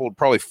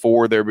probably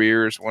 4 of their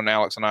beers when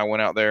Alex and I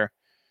went out there.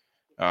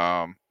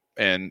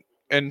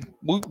 And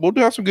we'll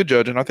have some good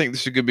judging. I think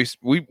this is going to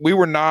be, we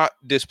were not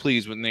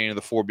displeased with any of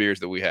the 4 beers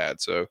that we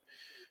had. So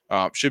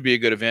should be a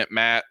good event.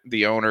 Matt,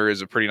 the owner,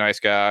 is a pretty nice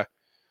guy.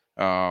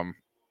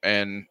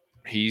 And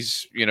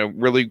he's,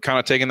 really kind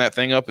of taking that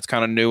thing up. It's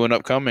kind of new and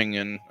upcoming.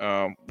 And,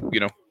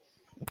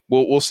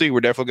 we'll see.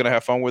 We're definitely going to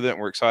have fun with it. And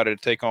we're excited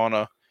to take on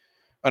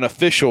an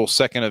official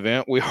second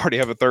event. We already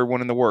have a third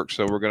one in the works,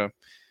 so we're gonna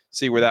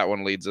see where that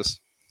one leads us.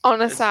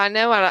 On a side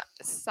note,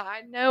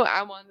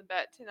 I won the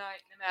bet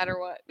tonight no matter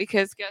what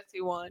because guess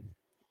who won?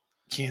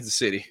 Kansas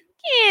City.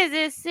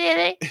 Kansas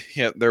City.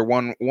 Yeah, they're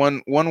one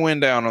win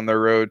down on their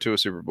road to a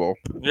Super Bowl.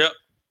 Yep.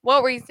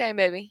 What were you saying,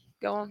 baby?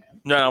 Go on.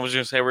 No, I was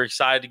going to say we're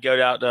excited to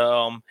go out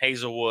to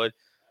Hazelwood.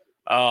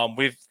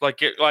 We've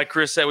like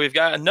Chris said, we've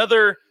got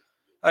another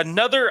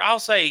I'll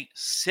say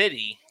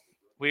city.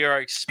 We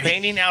are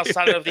expanding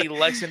outside of the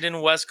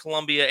Lexington, West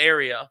Columbia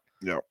area,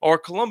 or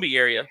Columbia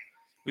area.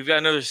 We've got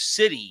another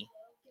city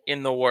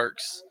in the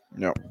works.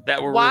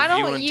 That we're Why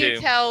reviewing don't you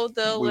too. tell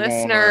the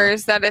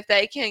listeners that if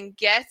they can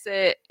guess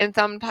it in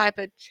some type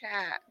of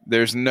chat?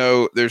 There's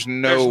no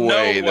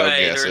way they'll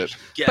guess it.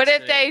 But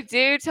if they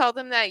do, tell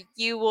them that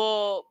you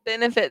will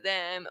benefit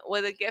them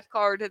with a gift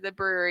card to the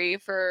brewery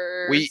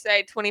for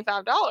say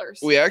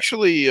 $25. We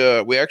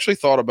actually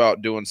thought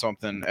about doing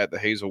something at the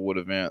Hazelwood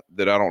event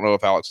that I don't know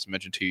if Alex has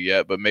mentioned to you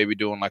yet, but maybe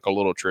doing like a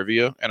little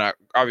trivia. And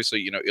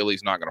obviously,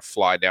 Illy's not going to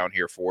fly down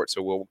here for it,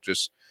 so we'll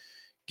just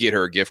get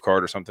her a gift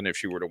card or something if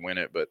she were to win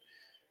it. But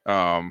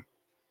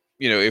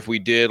if we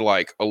did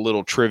like a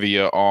little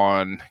trivia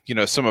on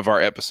some of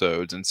our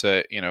episodes and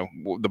say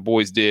the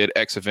boys did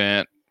X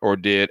event or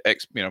did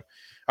X,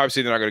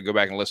 obviously they're not going to go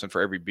back and listen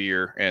for every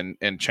beer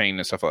and chain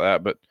and stuff like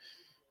that, but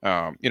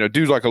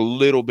do like a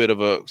little bit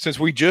of since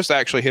we just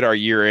actually hit our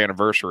year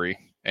anniversary,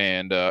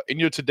 and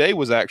today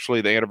was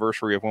actually the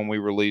anniversary of when we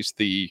released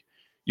the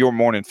Your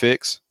Morning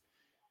Fix.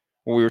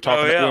 When we were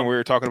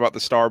talking about the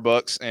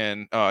Starbucks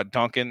and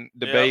Dunkin'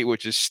 debate,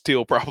 which is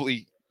still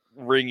probably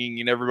ringing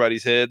in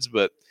everybody's heads,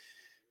 but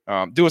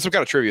doing some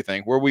kind of trivia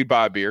thing where we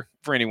buy beer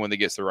for anyone that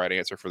gets the right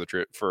answer for the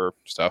trip for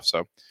stuff.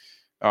 So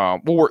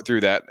we'll work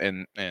through that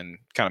and kind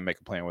of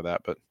make a plan with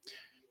that. But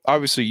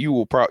obviously,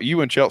 you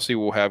and Chelsea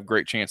will have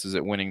great chances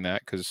at winning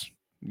that because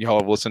y'all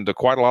have listened to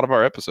quite a lot of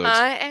our episodes.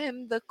 I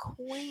am the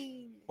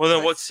queen. Well,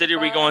 then what city are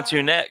we going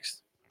to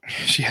next?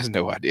 She has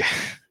no idea.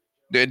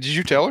 Did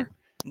you tell her?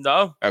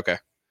 No. Okay.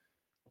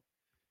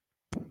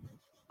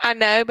 I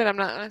know, but I'm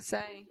not going to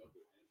say.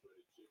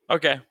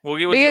 Okay, we'll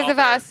get with you. Because if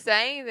I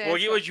say this, we'll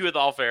get with you with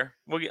all fair.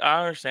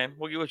 I understand.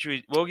 We'll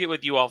get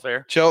with you all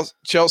fair.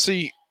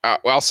 Chelsea,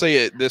 I'll say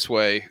it this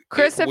way,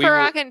 Christopher.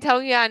 I can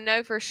tell you, I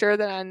know for sure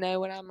that I know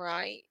when I'm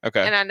right.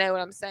 Okay. And I know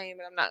what I'm saying,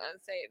 but I'm not going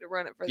to say it to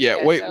run it for the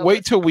Yeah,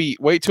 wait till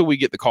we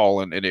get the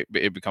call and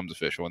it becomes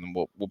official, and then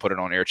we'll put it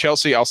on air.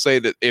 Chelsea, I'll say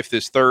that if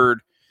this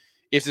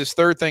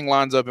third thing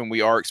lines up and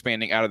we are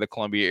expanding out of the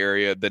Columbia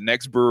area, the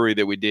next brewery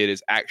that we did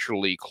is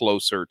actually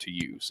closer to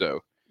you.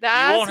 So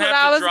that's what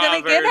I was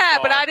going to get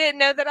at, but I didn't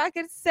know that I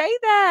could say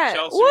that.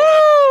 Chelsea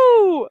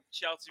Woo!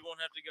 Chelsea won't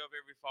have to go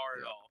very far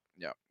at all.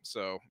 Yeah.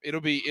 So it'll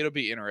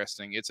be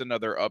interesting. It's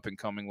another up and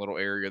coming little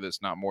area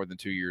that's not more than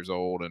 2 years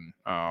old, and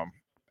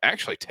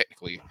actually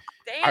technically,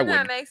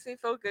 that makes me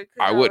feel good.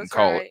 I wouldn't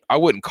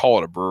call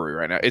it a brewery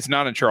right now. It's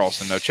not in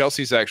Charleston though.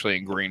 Chelsea's actually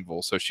in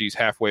Greenville, so she's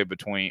halfway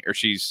between, or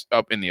she's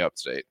up in the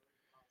upstate.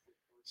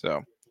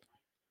 So,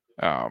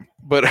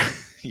 but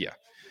yeah.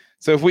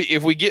 So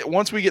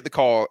once we get the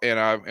call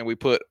and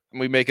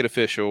we make it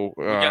official,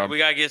 we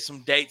gotta get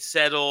some dates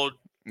settled,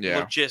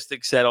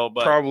 logistics settled,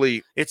 but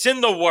probably it's in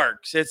the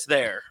works. It's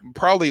there.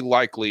 Probably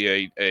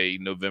likely a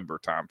November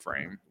time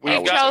frame.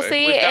 Hey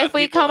Chelsea, if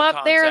we come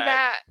up there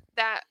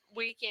that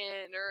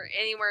weekend or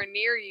anywhere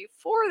near you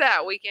for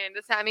that weekend,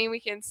 does that mean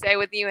we can stay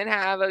with you and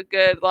have a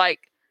good I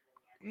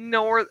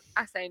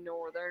say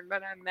northern,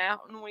 but a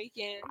mountain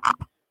weekend?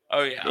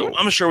 Oh yeah,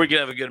 I'm sure we could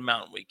have a good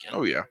mountain weekend.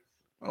 Oh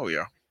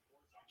yeah.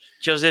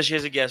 Chelsea, she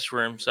has a guest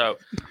room, so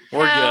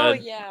we're good. Oh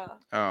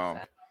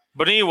yeah.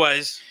 But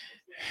anyways,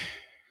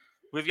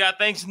 we've got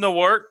things in the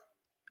work.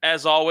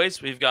 As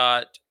always, we've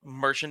got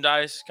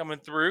merchandise coming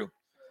through.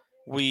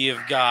 We've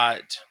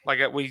got,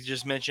 like we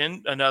just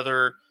mentioned,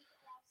 another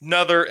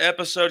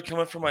episode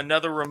coming from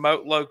another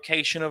remote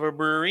location of a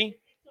brewery.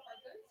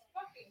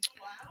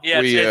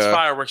 Yeah, it's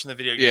fireworks in the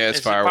video game. Yeah, it's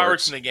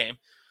fireworks in the game.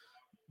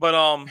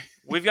 But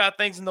we've got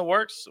things in the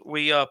works.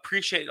 We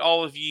appreciate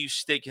all of you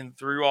sticking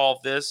through all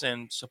of this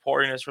and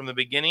supporting us from the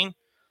beginning.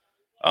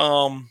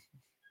 Tonight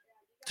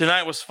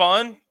was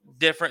fun,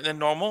 different than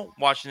normal.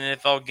 Watching the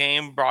NFL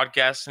game,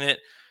 broadcasting it,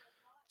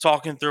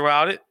 talking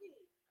throughout it.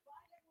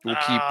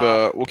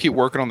 We'll keep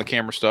working on the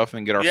camera stuff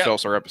and get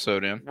ourselves our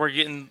episode in. We're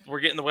getting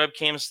the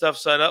webcam stuff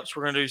set up. So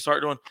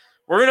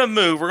we're gonna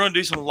move. We're gonna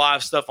do some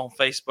live stuff on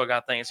Facebook. I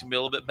think it's gonna be a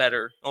little bit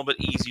better, a little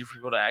bit easier for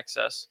people to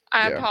access.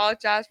 I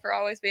apologize for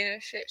always being a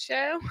shit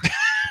show.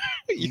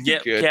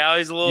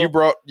 Callie's a little. You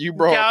brought.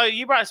 Callie,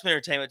 you brought some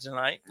entertainment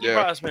tonight.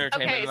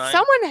 Okay,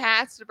 someone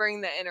has to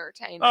bring the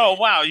entertainment. Oh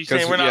wow, you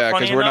saying we're not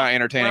funny enough? We're not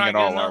entertaining at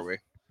all, are we?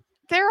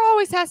 There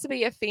always has to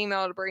be a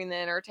female to bring the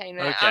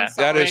entertainment. Okay.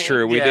 That is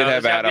true. We did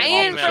have Adam on the show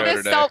today. And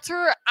for the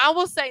seltzer, I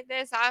will say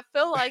this: I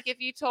feel like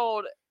if you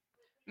told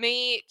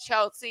me,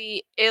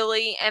 Chelsea,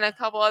 Illy, and a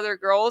couple other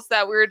girls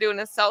that we were doing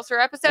a seltzer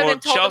episode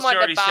and told them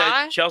what to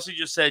buy. Chelsea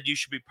just said you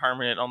should be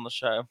permanent on the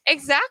show.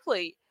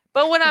 Exactly.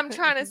 But what I'm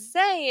trying to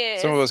say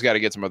is, some of us got to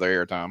get some other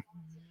airtime.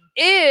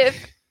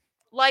 If,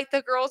 like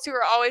the girls who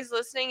are always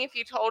listening, if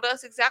you told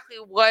us exactly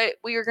what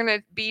we were going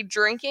to be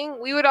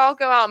drinking, we would all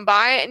go out and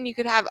buy it, and you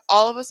could have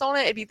all of us on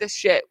it. It'd be the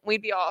shit.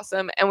 We'd be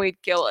awesome, and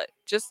we'd kill it.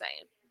 Just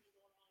saying.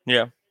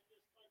 Yeah.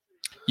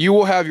 You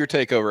will have your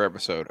takeover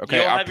episode. Okay,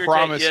 You'll I have your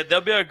promise. Yeah,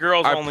 there'll be a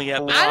girls only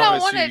episode. I don't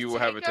promise want you to will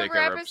have a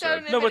takeover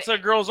episode. No, but it's a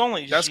girls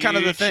only. That's kind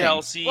of the thing.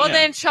 Chelsea. Well,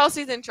 then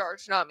Chelsea's in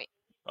charge, not me.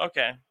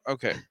 Okay.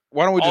 Okay,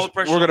 why don't we All just? the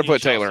pressure We're on gonna you,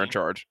 put Taylor in Chelsea.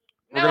 charge.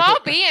 We're No, gonna I'll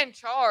put- be in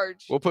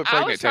charge. We'll put I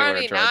pregnant was trying Taylor to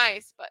be in charge.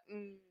 nice, but Do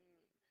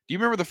you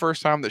remember the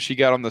first time that she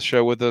got on the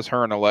show with us,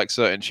 her and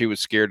Alexa, and she was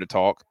scared to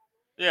talk?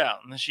 Yeah,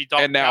 and then she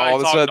talked. And now all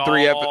of a sudden,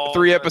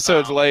 three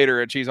episodes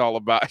later, and she's all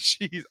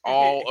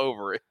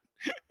over it.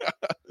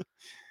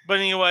 But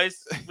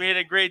anyways, we had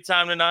a great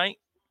time tonight.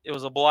 It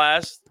was a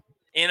blast.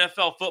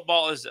 NFL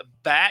football is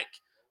back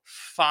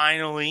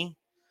finally.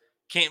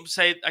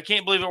 I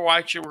can't believe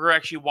we're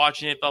actually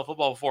watching NFL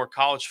football before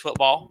college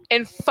football.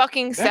 in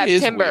fucking That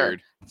is September.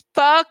 weird.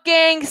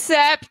 Fucking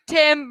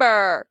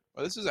September.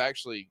 Well, this is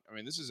actually. I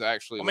mean,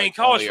 I mean, like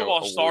college only a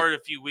football week. started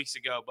a few weeks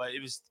ago, but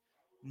it was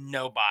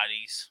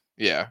nobody's.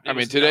 Yeah, It I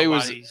mean, today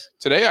nobody's.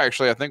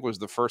 actually I think was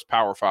the first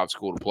Power 5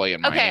 school to play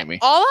in Okay, Miami.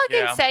 all I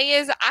can Yeah. say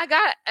is I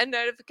got a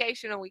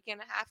notification a week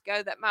and a half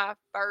ago that my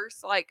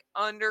first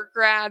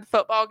undergrad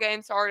football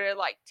game started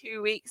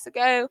 2 weeks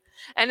ago,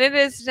 and it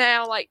is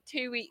now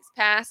 2 weeks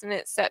past, and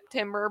it's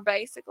September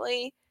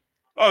basically.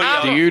 Oh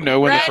yeah. Do you know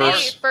when the Ready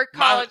first? for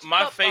college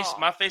my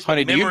football. face.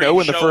 Honey, do you know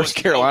when the first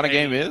Carolina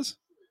game is?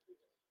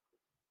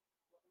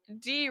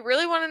 Do you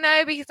really want to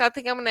know? Because I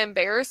think I'm going to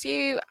embarrass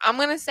you. I'm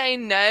going to say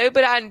no,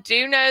 but I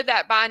do know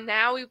that by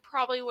now we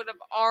probably would have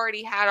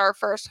already had our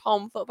first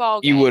home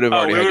football game. You would have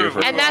already we had your would've-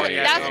 first. And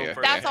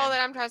one. that's all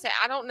that I'm trying to say.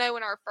 I don't know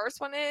when our first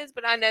one is,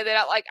 but I know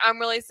that I'm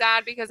really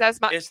sad because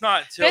that's my. It's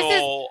not This is-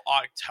 till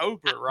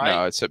October, right?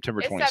 No, it's September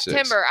It's 26th.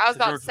 September. I was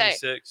about to say.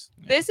 26th.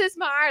 This is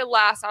my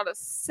last out of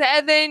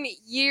 7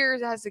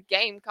 years as a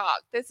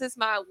Gamecock. This is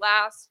my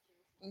last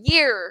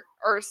year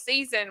or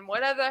season,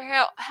 whatever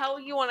the hell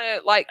you want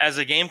to As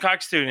a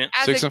Gamecock student,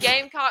 as 6 a and f-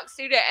 Gamecock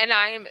student, and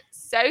I am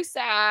so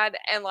sad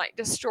and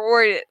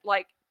destroyed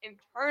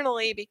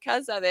internally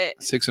because of it.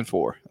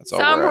 6-4. That's all.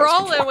 So I'm we're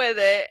asking rolling for. with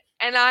it,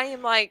 and I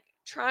am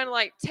trying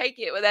to take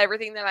it with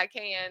everything that I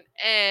can,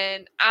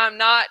 and I'm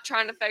not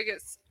trying to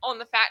focus on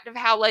the fact of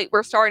how late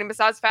we're starting.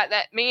 Besides the fact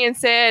that me and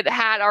Sid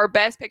had our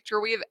best picture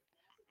we've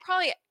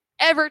probably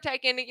ever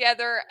taken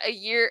together a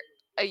year.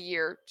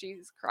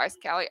 Jesus Christ,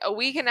 Callie. A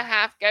week and a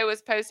half ago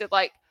was posted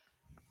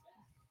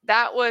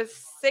that was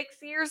 6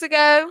 years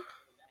ago,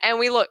 and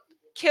we looked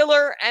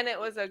killer, and it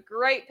was a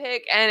great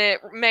pick, and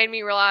it made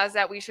me realize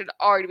that we should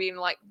already be in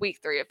week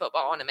 3 of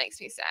football, and it makes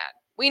me sad.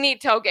 We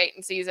need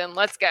tailgating season.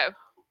 Let's go.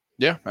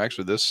 Yeah,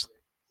 actually, this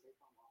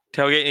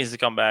tailgate needs to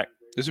come back.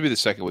 would be the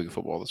second week of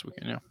football this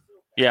weekend. Yeah.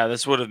 Yeah,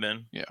 this would have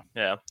been. Yeah.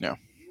 Yeah.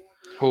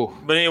 Oh,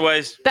 But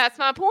anyways, That's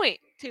my point.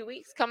 2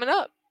 weeks coming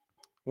up.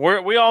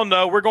 we all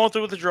know we're going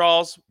through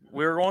withdrawals.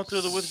 We're going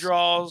through the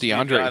withdrawals. We've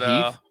DeAndre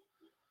got, Heath?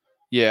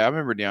 Yeah, I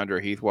remember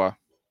DeAndre Heath. Why?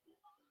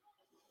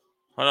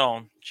 Hold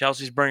on.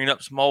 Chelsea's bringing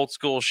up some old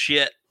school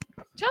shit.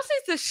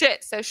 Chelsea's the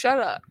shit, so shut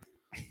up.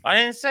 I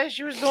didn't say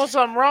she was doing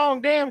something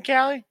wrong. Damn,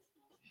 Callie.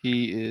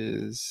 He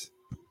is.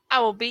 I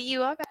will beat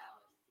you up.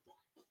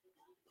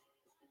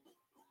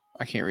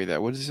 I can't read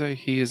that. What does it say?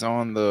 He is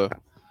on the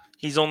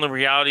He's on the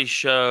reality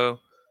show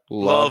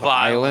Love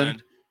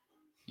Island.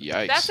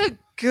 Yikes. That's a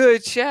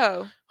good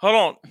show. Hold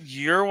on.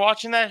 You're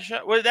watching that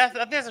show? Well, I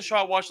think that's a show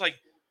I watched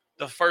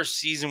the first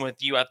season with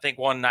you, I think,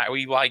 one night.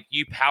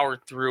 You powered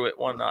through it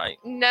one night.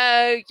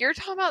 No, you're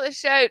talking about the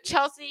show.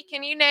 Chelsea,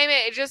 can you name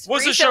it? It just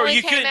What's the show? recently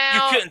You came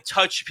out. couldn't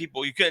touch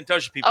people. You couldn't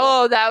touch people.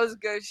 Oh, that was a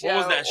good show. What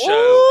was that show?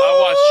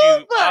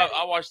 Ooh,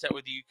 I watched that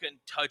with you. You couldn't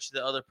touch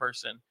the other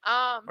person,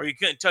 or you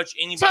couldn't touch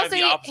anybody of the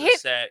Chelsea, opposite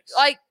sex.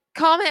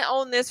 comment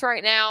on this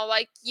right now.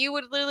 You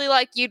would literally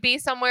you'd be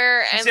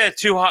somewhere She and said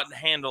too hot to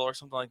handle or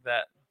something like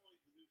that.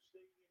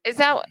 is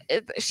that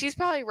she's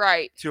probably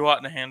right. Too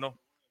hot to handle.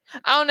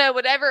 I don't know,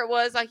 whatever it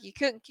was, you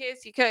couldn't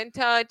kiss, you couldn't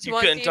touch. You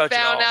Once couldn't you touch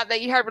at found all. out that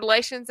you had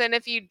relations, and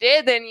if you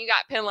did, then you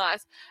got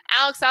penalized.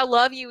 Alex, I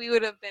love you. We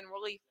would have been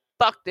really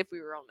fucked if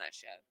we were on that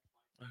show.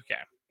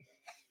 Okay.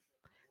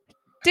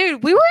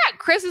 Dude, we were at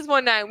Chris's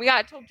one night and we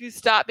got told to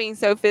stop being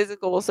so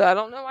physical, so I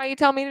don't know why you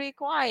tell me to be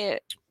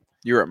quiet.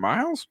 You're at my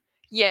house?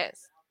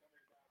 Yes.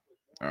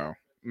 Oh,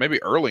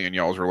 maybe early in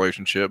y'all's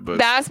relationship, but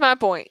That's my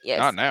point. Yes.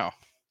 not now.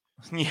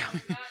 Yeah.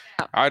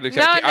 I Not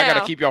got now.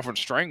 to keep y'all from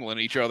strangling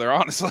each other,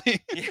 honestly.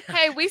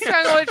 Hey, we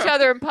strangle each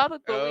other in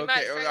public, but we might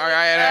Okay, strangle all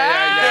right,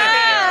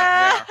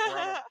 yeah. We're on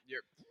Ah!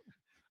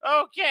 the-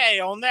 Okay.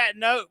 On that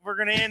note, we're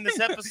gonna end this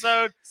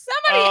episode.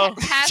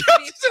 Somebody has to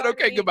be Chelsea said,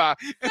 "Okay, funny. goodbye."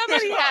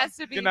 Somebody has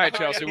to be Good night,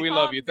 funny. Chelsea. We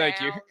love you. Calm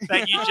Thank you. down.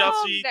 Thank you, Calm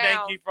Chelsea. down.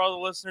 Thank you for all the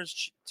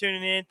listeners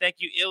tuning in. Thank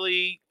you,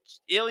 Illy.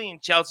 Illy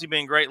and Chelsea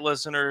been great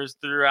listeners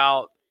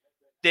throughout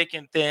thick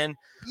and thin.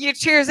 You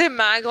cheers in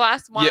my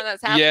glass of wine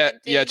that's happening.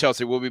 Yeah, too.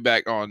 Chelsea. We'll be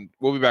back on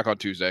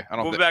Tuesday. I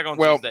don't. We'll be think- back on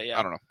well, Tuesday, yeah.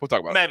 I don't know. We'll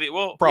talk about it. Maybe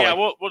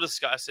Probably. we'll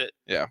discuss it.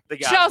 Yeah. The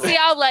guys. Chelsea,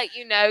 I'll let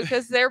you know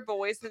because they're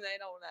boys and they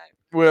don't know.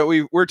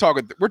 Well, we're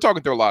talking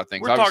through a lot of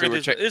things. We're Obviously,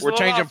 talking this- it's we're a lot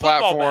changing of football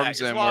platforms, back.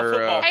 It's and a lot of we're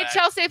football Hey, back.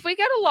 Chelsea, if we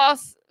go to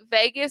Las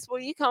Vegas, will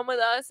you come with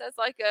us as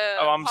a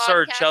Oh, I'm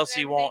sure podcast and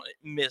Chelsea everything? won't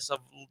miss a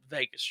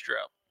Vegas trip.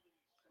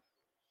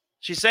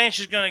 She's saying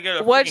she's going to go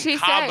to What'd freaking she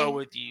Cabo say?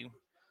 with you.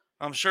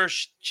 I'm sure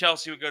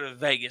Chelsea would go to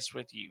Vegas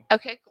with you.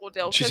 Okay, cool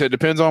deal. She said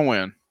depends on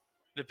when.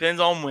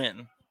 Depends on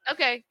when.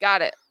 Okay,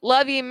 got it.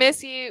 Love you,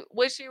 miss you.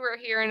 Wish you were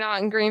here and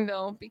not in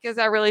Greenville because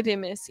I really do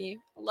miss you.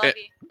 Love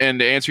you. And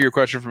to answer your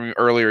question from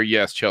earlier,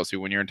 yes, Chelsea,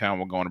 when you're in town,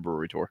 we'll go on a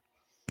brewery tour.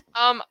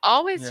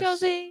 Always Yes.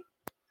 Chelsea.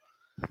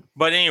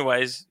 But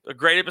anyways, a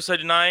great episode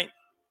tonight.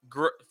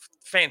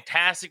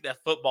 Fantastic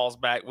that football's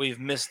back. We've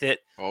missed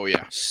it. Oh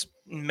yeah.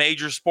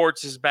 Major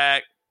sports is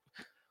back.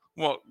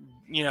 Well,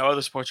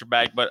 other sports are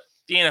back, but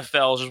the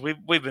NFL is just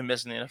we've been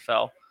missing the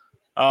NFL.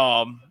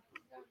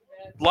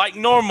 Like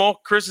normal,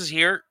 Chris is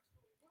here.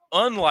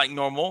 Unlike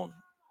normal,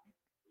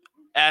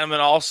 Adam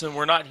and Austin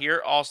were not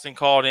here. Austin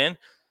called in.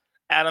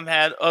 Adam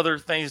had other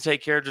things to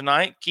take care of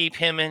tonight. Keep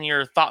him in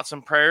your thoughts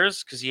and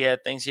prayers because he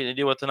had things he had to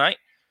deal with tonight.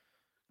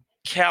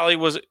 Callie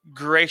was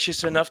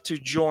gracious enough to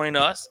join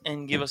us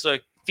and give us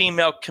a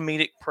female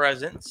comedic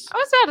presence. I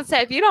was about to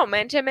say, if you don't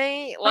mention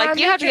me, like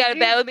you have to go to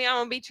bed with me, I'm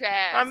gonna be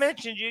trash. I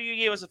mentioned you. You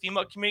gave us a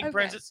female comedic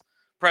presence.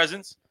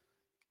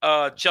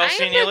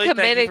 Chelsea and I am Neely, the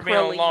thank you for being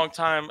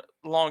comedic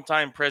a long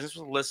time presence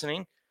with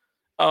listening.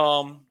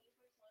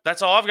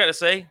 That's all I've got to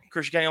say.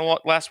 Chris, you got any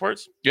last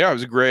words? Yeah, it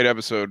was a great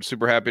episode.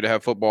 Super happy to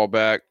have football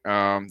back.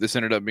 This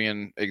ended up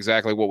being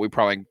exactly what we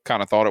probably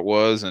kind of thought it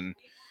was. And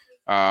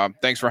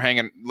thanks for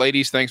hanging,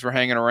 ladies. Thanks for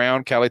hanging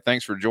around. Callie,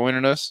 thanks for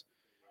joining us.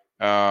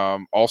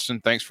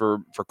 Austin, thanks for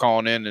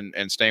calling in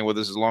and staying with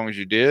us as long as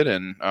you did.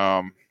 And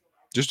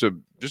just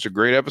a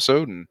great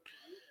episode. And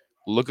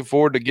looking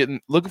forward to getting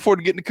the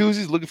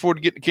koozies. Looking forward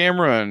to getting the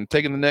camera and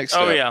taking the next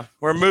step. Oh yeah,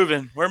 we're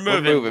moving. We're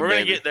gonna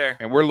baby. get there,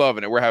 and we're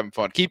loving it. We're having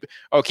fun. Keep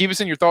us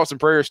in your thoughts and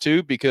prayers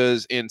too,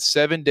 because in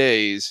 7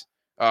 days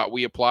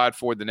we applied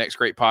for the Next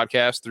Great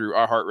Podcast through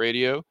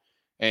iHeartRadio,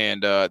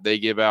 and they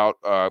give out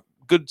a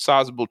good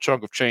sizable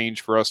chunk of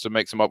change for us to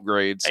make some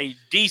upgrades. A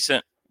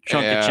decent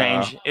chunk of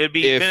change. It would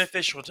be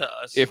beneficial to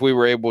us if we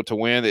were able to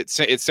win. It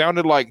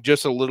sounded like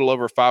just a little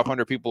over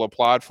 500 people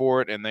applied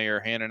for it, and they are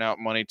handing out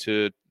money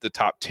to the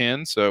top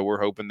 10. So we're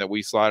hoping that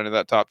we slide into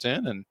that top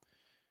 10, and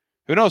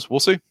who knows?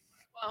 We'll see.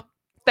 Well,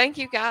 thank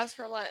you guys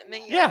for letting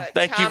me.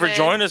 Thank you for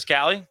joining us,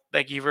 Callie.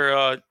 Thank you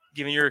for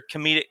giving your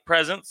comedic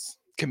presence.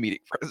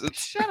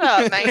 Shut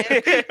up, man. Go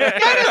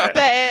to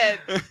bed.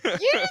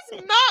 You just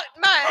mocked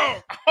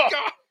my. Oh,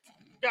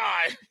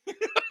 God.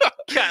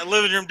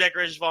 Living room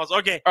decorations falls.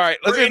 Okay. All right.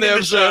 Let's end the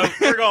episode.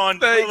 We're going.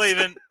 We're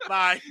leaving.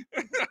 Bye.